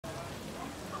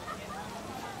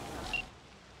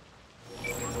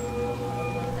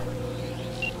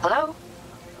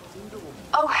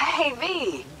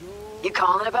You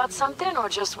calling about something, or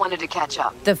just wanted to catch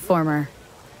up? The former.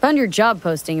 Found your job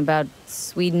posting about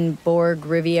Swedenborg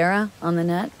Riviera on the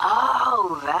net.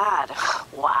 Oh, that.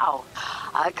 Wow.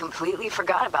 I completely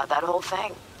forgot about that whole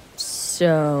thing.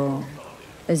 So,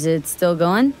 is it still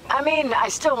going? I mean, I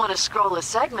still want to scroll a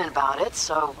segment about it,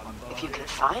 so if you can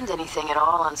find anything at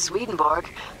all on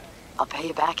Swedenborg, I'll pay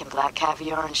you back in black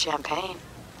caviar and champagne.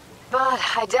 But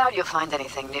I doubt you'll find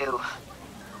anything new.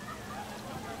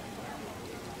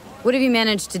 What have you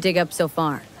managed to dig up so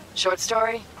far? Short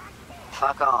story?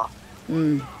 Fuck all.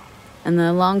 And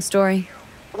the long story?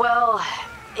 Well,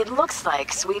 it looks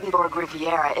like Swedenborg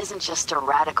Riviera isn't just a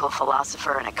radical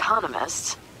philosopher and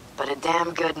economist, but a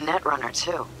damn good netrunner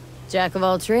too. Jack of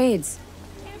all trades.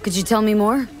 Could you tell me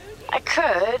more? I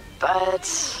could,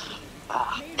 but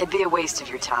it'd be a waste of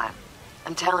your time.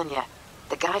 I'm telling you,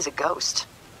 the guy's a ghost.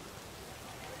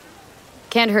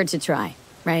 Can't hurt to try,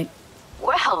 right?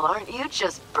 Well, aren't you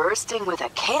just bursting with a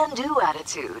can-do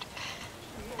attitude?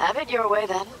 Have it your way,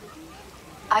 then.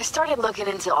 I started looking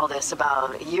into all this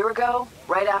about a year ago,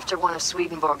 right after one of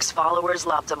Swedenborg's followers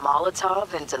lobbed a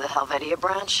Molotov into the Helvetia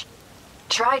branch.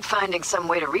 Tried finding some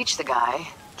way to reach the guy,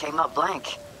 came up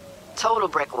blank. Total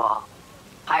brick wall.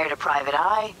 Hired a private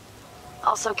eye,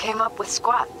 also came up with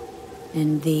squat.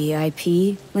 And the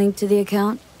IP linked to the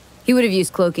account? He would have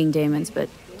used cloaking daemons, but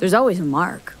there's always a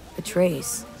mark, a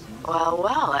trace.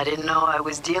 Well, I didn't know I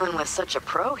was dealing with such a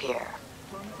pro here.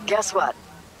 Guess what?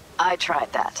 I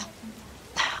tried that.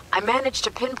 I managed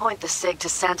to pinpoint the SIG to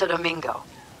Santo Domingo,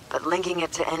 but linking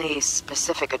it to any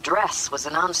specific address was a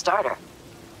non-starter.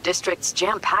 District's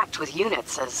jam-packed with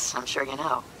units, as I'm sure you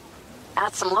know.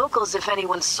 Asked some locals if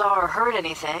anyone saw or heard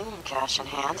anything, cash in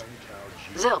hand.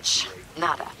 Zilch.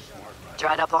 Nada.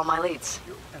 Dried up all my leads.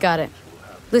 Got it.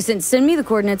 Listen, send me the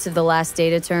coordinates of the last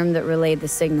data term that relayed the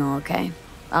signal, okay?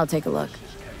 I'll take a look.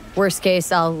 Worst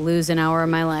case, I'll lose an hour of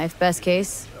my life. Best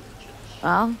case,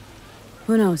 well,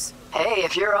 who knows? Hey,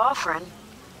 if you're offering,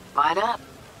 why not?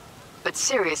 But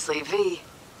seriously, V,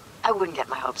 I wouldn't get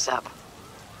my hopes up.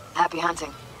 Happy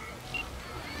hunting.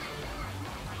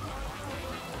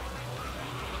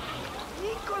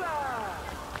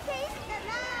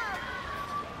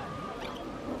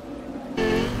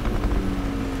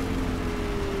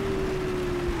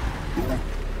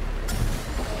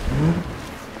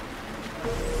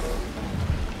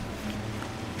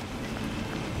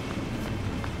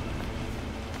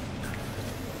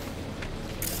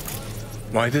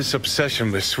 Why this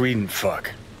obsession with Sweden,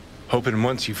 fuck? Hoping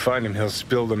once you find him he'll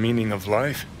spill the meaning of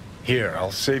life? Here,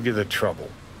 I'll save you the trouble.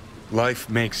 Life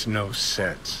makes no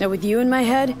sense. Now with you in my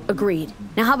head, agreed.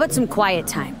 Now how about some quiet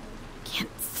time? Can't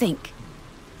think.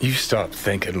 You stopped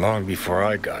thinking long before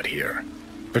I got here.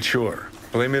 But sure,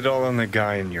 blame it all on the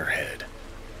guy in your head.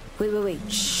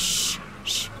 Wait. Shh.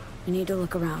 I need to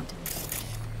look around.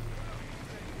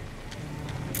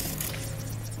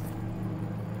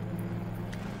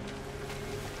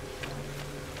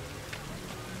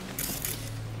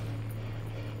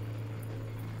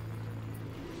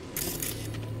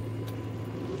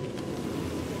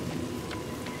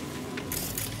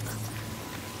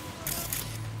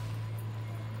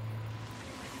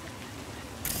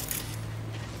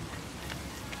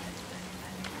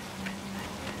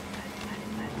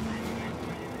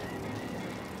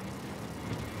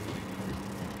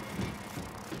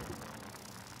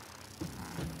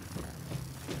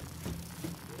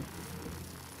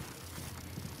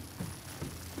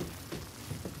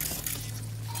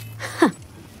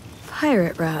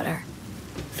 Pirate router.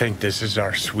 Think this is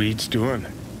our Swedes doing?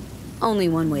 Only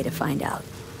one way to find out.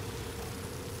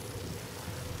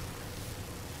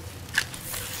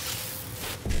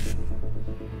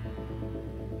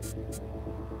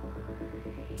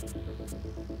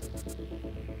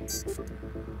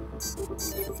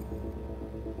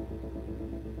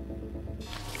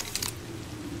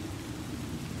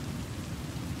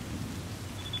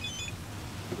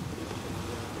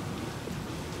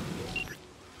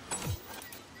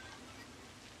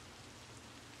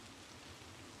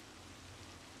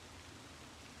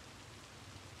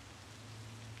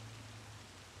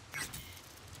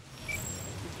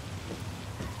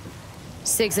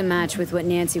 Sig's a match with what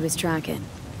Nancy was tracking.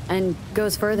 And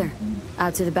goes further.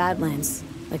 Out to the Badlands.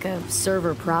 Like a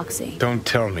server proxy. Don't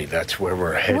tell me that's where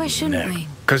we're heading. Why shouldn't we?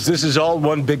 Because this is all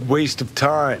one big waste of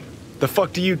time. The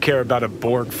fuck do you care about a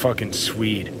Borg fucking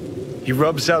Swede? He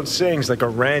rubs out sayings like a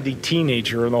randy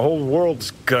teenager and the whole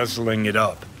world's guzzling it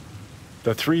up.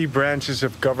 The three branches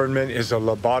of government is a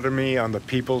lobotomy on the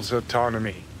people's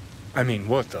autonomy. I mean,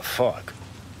 what the fuck?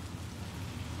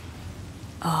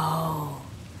 Oh.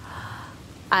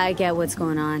 I get what's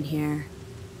going on here.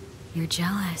 You're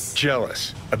jealous.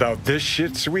 Jealous? About this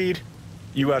shit, Swede?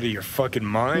 You out of your fucking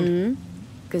mind? Mm-hmm.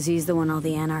 Because he's the one all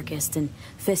the anarchists and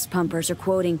fist pumpers are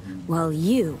quoting, while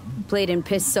you played in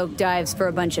piss-soaked dives for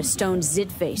a bunch of stoned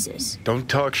zit faces. Don't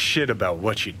talk shit about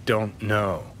what you don't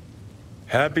know.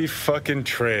 Happy fucking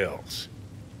trails.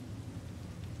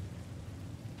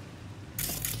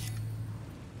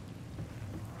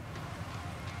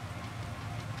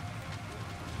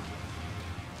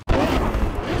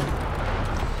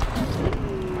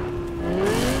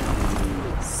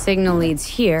 Signal leads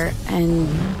here and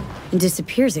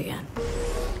disappears again.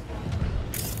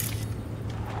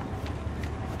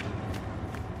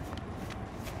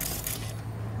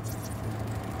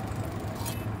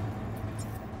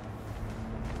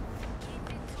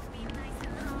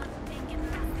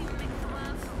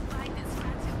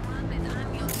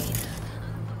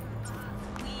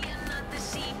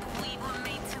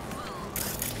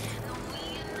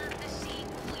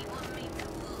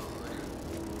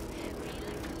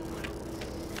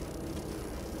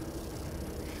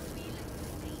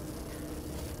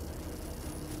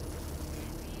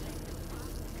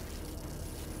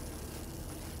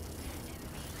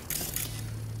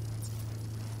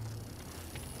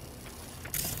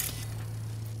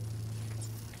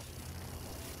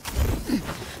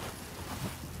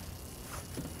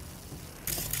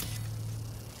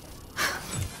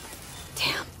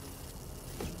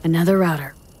 Another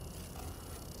router.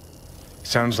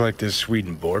 Sounds like this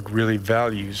Swedenborg really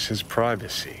values his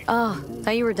privacy. Oh,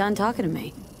 thought you were done talking to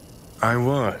me. I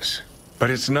was, but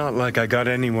it's not like I got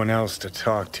anyone else to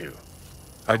talk to.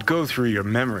 I'd go through your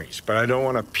memories, but I don't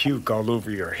want to puke all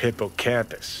over your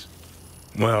hippocampus.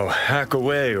 Well, hack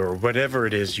away or whatever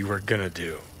it is you were gonna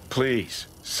do. Please,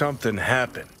 something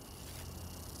happen.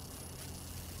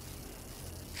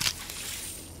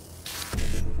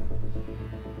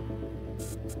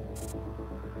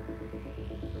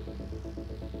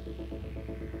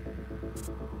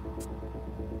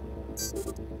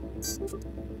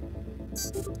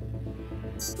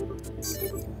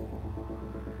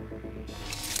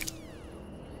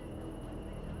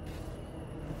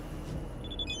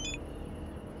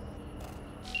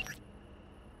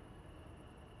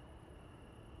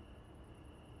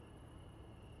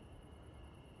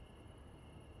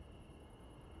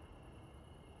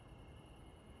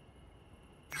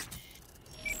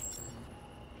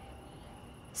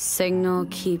 Signal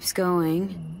keeps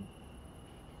going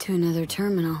to another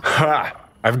terminal. Ha!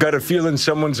 I've got a feeling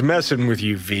someone's messing with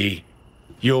you, V.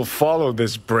 You'll follow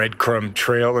this breadcrumb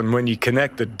trail, and when you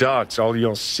connect the dots, all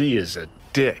you'll see is a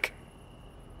dick.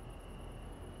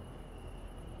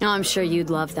 Oh, I'm sure you'd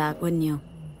love that, wouldn't you?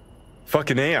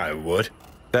 Fucking A, I would.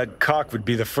 That cock would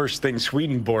be the first thing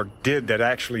Swedenborg did that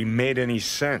actually made any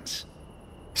sense.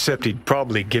 Except he'd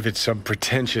probably give it some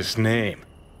pretentious name.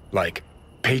 Like,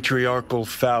 patriarchal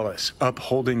phallus,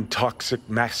 upholding toxic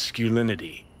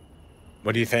masculinity.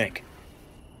 What do you think?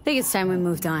 I think it's time we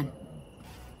moved on.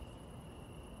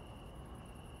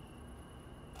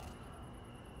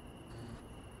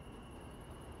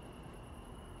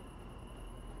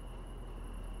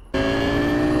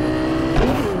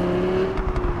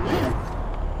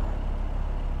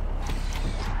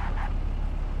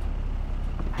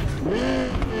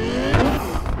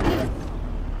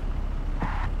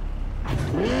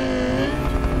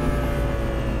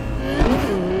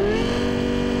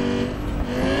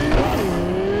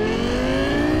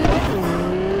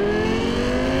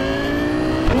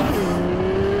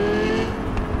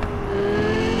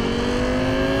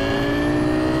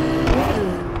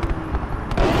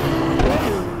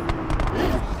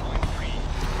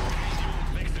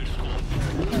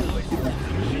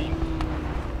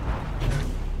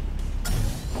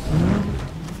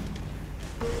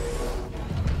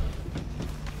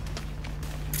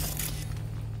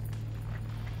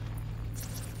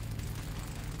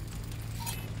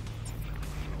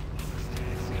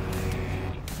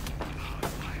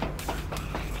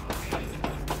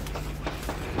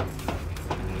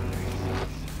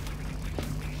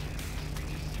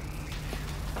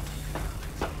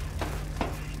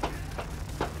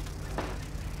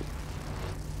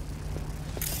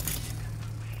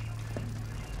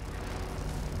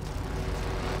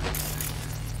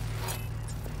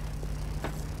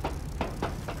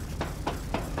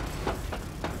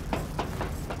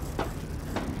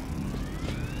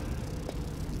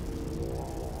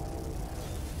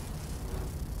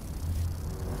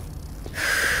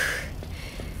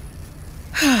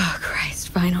 Oh, Christ,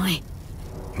 finally.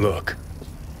 Look,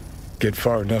 get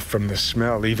far enough from the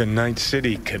smell, even Night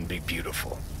City can be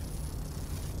beautiful.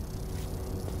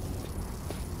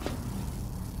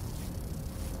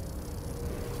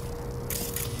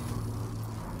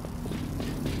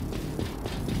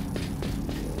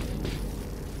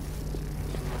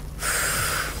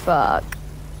 Fuck.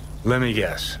 Let me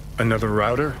guess. Another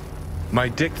router? My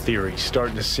dick theory's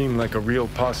starting to seem like a real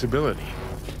possibility.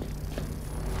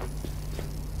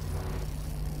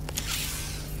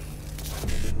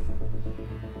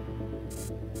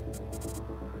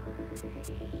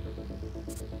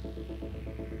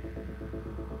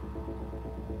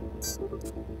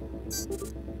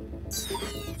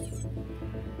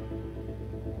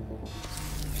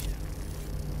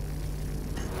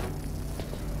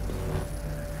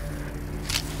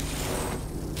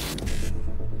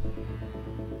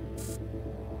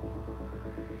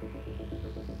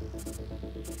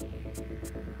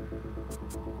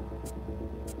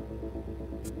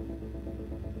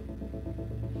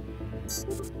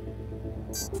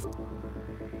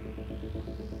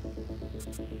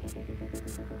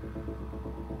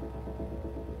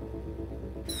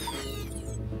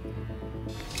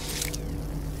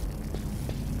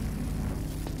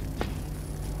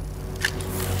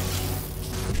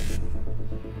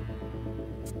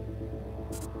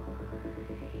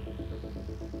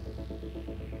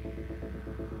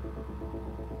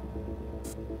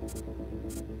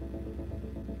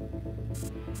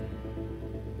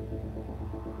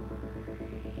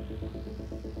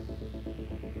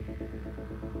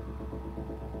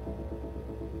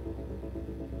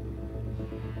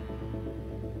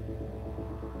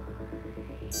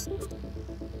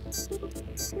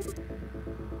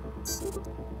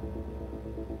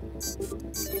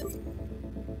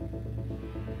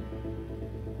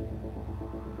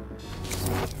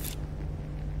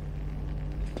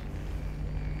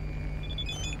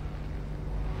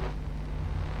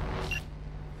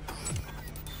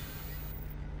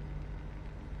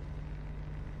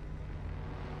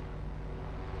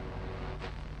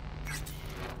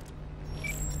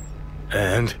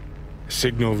 And?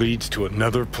 Signal leads to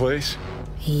another place?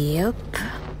 Yep.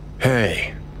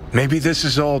 Hey, maybe this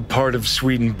is all part of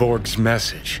Swedenborg's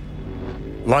message.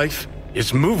 Life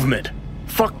is movement.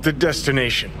 Fuck the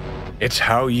destination. It's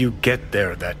how you get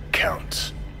there that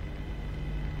counts.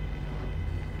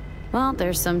 Well,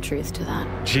 there's some truth to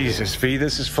that. Jesus, V,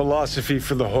 this is philosophy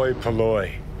for the hoi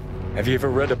polloi. Have you ever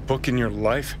read a book in your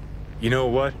life? You know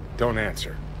what? Don't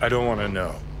answer. I don't want to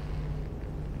know.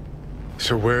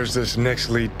 So where's this next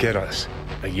lead get us?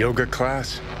 A yoga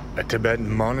class? A Tibetan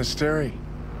monastery?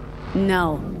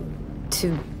 No.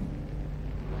 To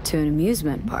an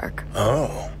amusement park.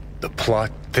 Oh, the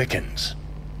plot thickens.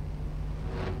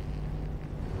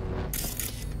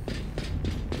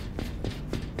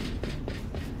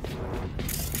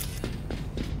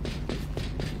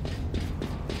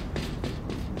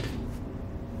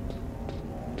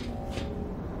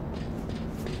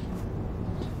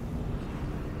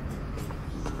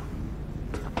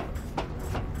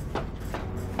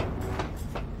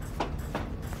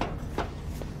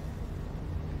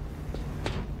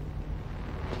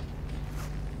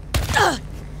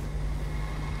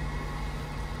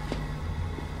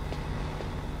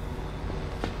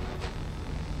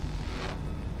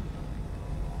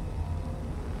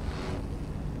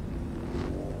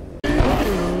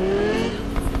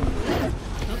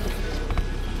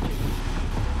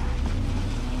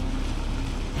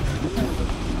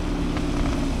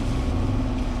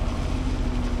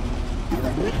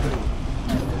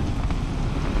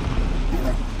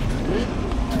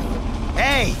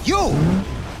 Hey, you!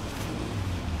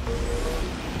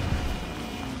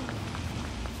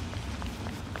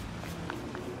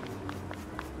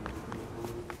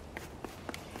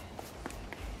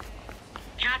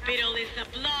 Capital is the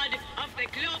blood of the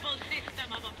global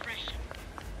system of oppression.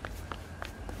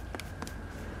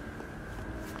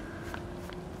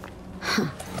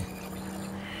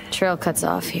 Trail cuts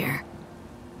off here.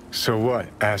 So what?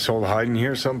 Asshole hiding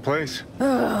here someplace?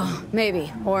 Oh,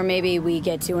 maybe. Or maybe we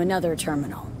get to another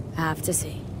terminal. Have to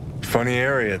see. Funny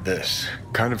area, this.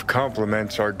 Kind of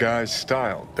complements our guy's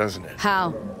style, doesn't it?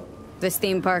 How? This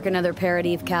theme park another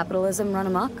parody of capitalism run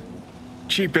amok?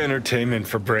 Cheap entertainment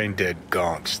for brain-dead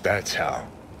gonks, that's how.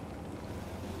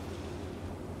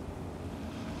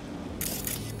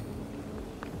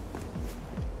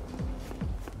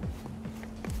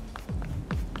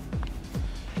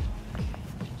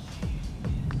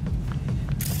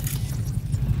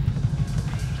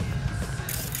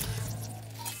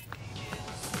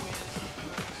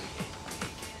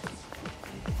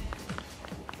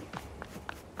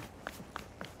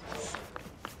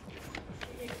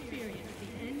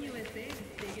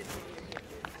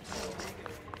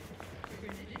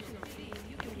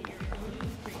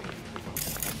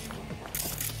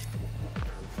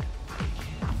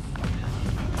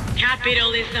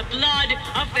 Capital is the blood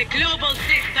of the global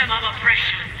system of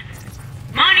oppression.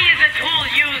 Money is the tool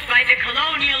used by the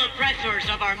colonial oppressors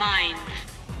of our minds.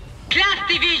 Class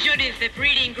division is the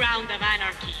breeding ground of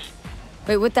anarchy.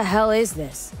 Wait, what the hell is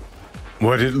this?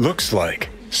 What it looks like.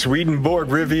 Swedenborg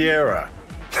Riviera.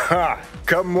 Ha!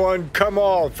 Come one, come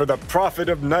all for the profit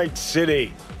of Night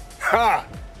City. Ha!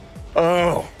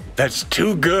 Oh, that's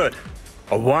too good.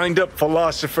 A wind-up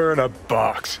philosopher in a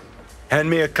box. Hand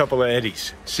me a couple of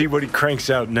eddies. See what he cranks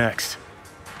out next.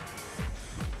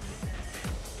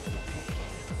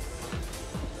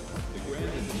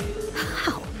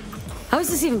 How is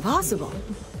this even possible?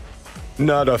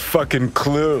 Not a fucking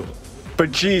clue.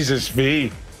 But Jesus,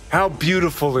 V, how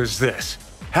beautiful is this?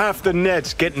 Half the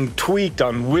net's getting tweaked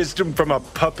on wisdom from a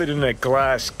puppet in a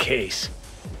glass case.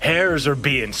 Hairs are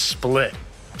being split.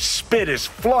 Spit is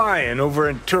flying over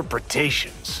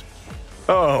interpretations.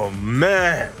 Oh,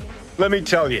 man. Let me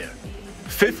tell you,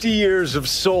 50 years of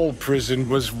soul prison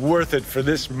was worth it for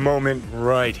this moment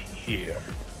right here.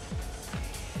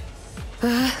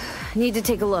 Need to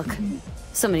take a look.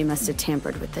 Somebody must have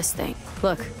tampered with this thing.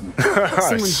 Look.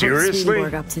 Someone Seriously?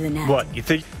 Swedenborg up to the net. What, you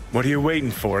think? What are you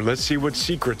waiting for? Let's see what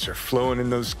secrets are flowing in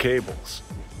those cables.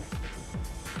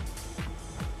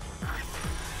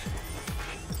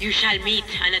 You shall meet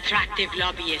an attractive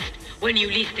lobbyist when you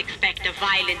least expect a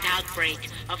violent outbreak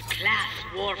of class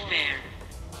warfare.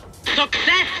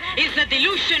 Success is the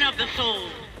delusion of the soul.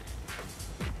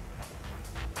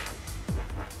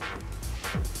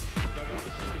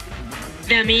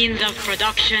 The means of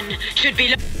production should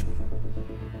be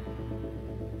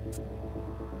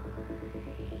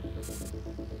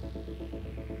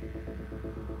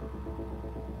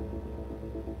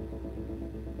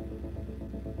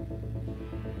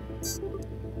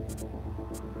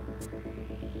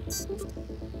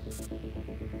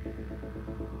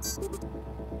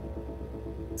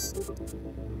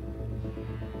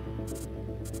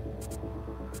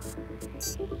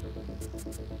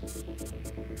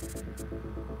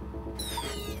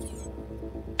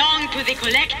belong to the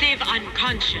collective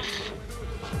unconscious.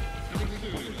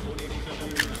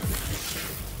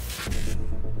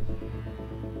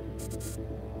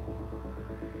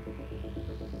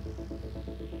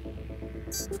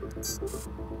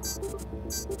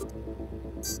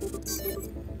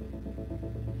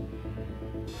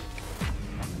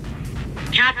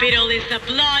 Capital is the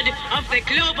blood of the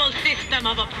global system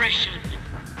of oppression.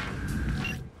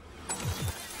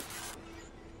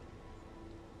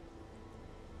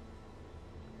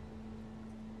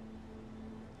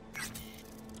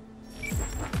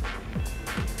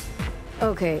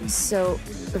 Okay, so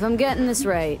if I'm getting this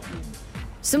right,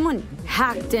 someone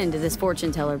hacked into this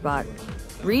fortune teller bot,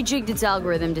 rejigged its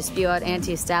algorithm to spew out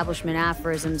anti-establishment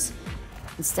aphorisms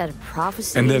instead of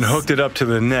prophecies. And then hooked it up to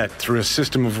the net through a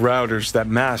system of routers that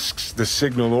masks the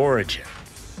signal origin.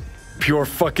 Pure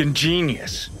fucking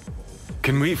genius.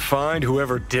 Can we find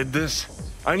whoever did this?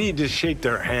 I need to shake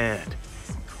their hand.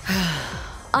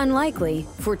 Unlikely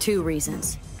for two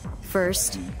reasons.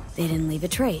 First, they didn't leave a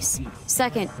trace.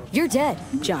 Second, you're dead,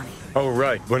 Johnny. Oh,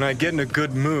 right. When I get in a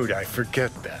good mood, I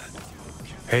forget that.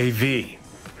 Hey, V,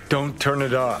 don't turn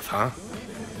it off, huh?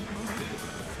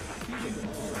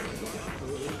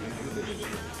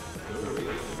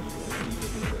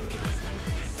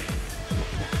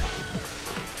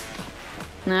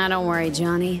 Nah, don't worry,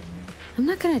 Johnny. I'm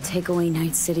not gonna take away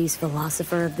Night City's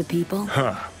philosopher of the people.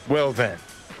 Huh. Well then,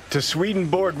 to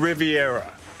Swedenborg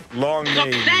Riviera. Long may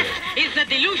you Success live. is the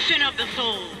delusion of the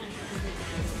soul.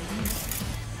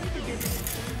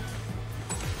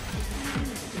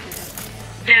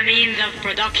 The means of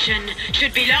production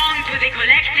should belong to the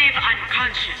collective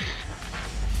unconscious.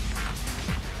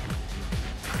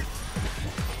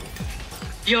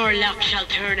 Your luck shall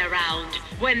turn around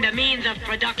when the means of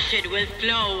production will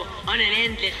flow on an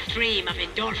endless stream of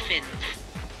endorphins.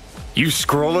 You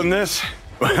scrolling this?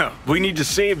 Well, we need to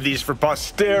save these for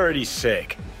posterity's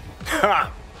sake.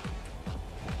 Ha!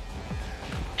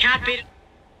 Capital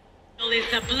is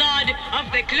the blood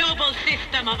of the global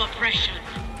system of oppression.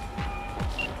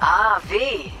 Ah,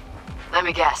 V. Let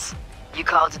me guess. You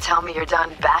called to tell me you're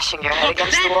done bashing your head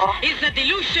against the wall? Success is the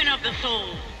delusion of the soul.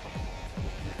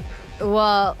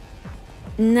 Well,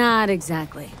 not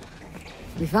exactly.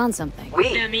 We found something. The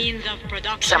We? means of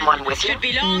production Someone with you? should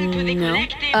belong to the No.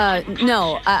 collective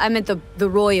No, unconscious. I meant the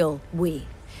royal we.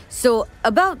 So,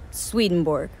 about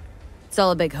Swedenborg. It's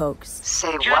all a big hoax.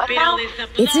 Say what Capital now? is the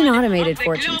blood It's an automated of the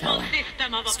fortune global teller.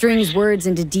 system of Strings oppression. words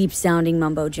into deep-sounding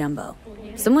mumbo-jumbo.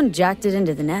 Someone jacked it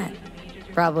into the net.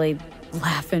 Probably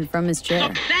laughing from his chair.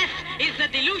 Success is the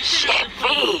delusion Shit, of the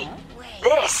soul. V.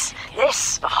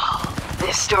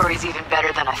 This story's even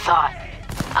better than I thought.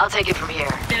 I'll take it from here.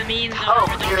 The means of Oh,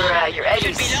 production your should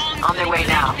Eddies belong on to their way the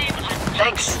now. collective.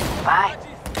 Thanks. Bye.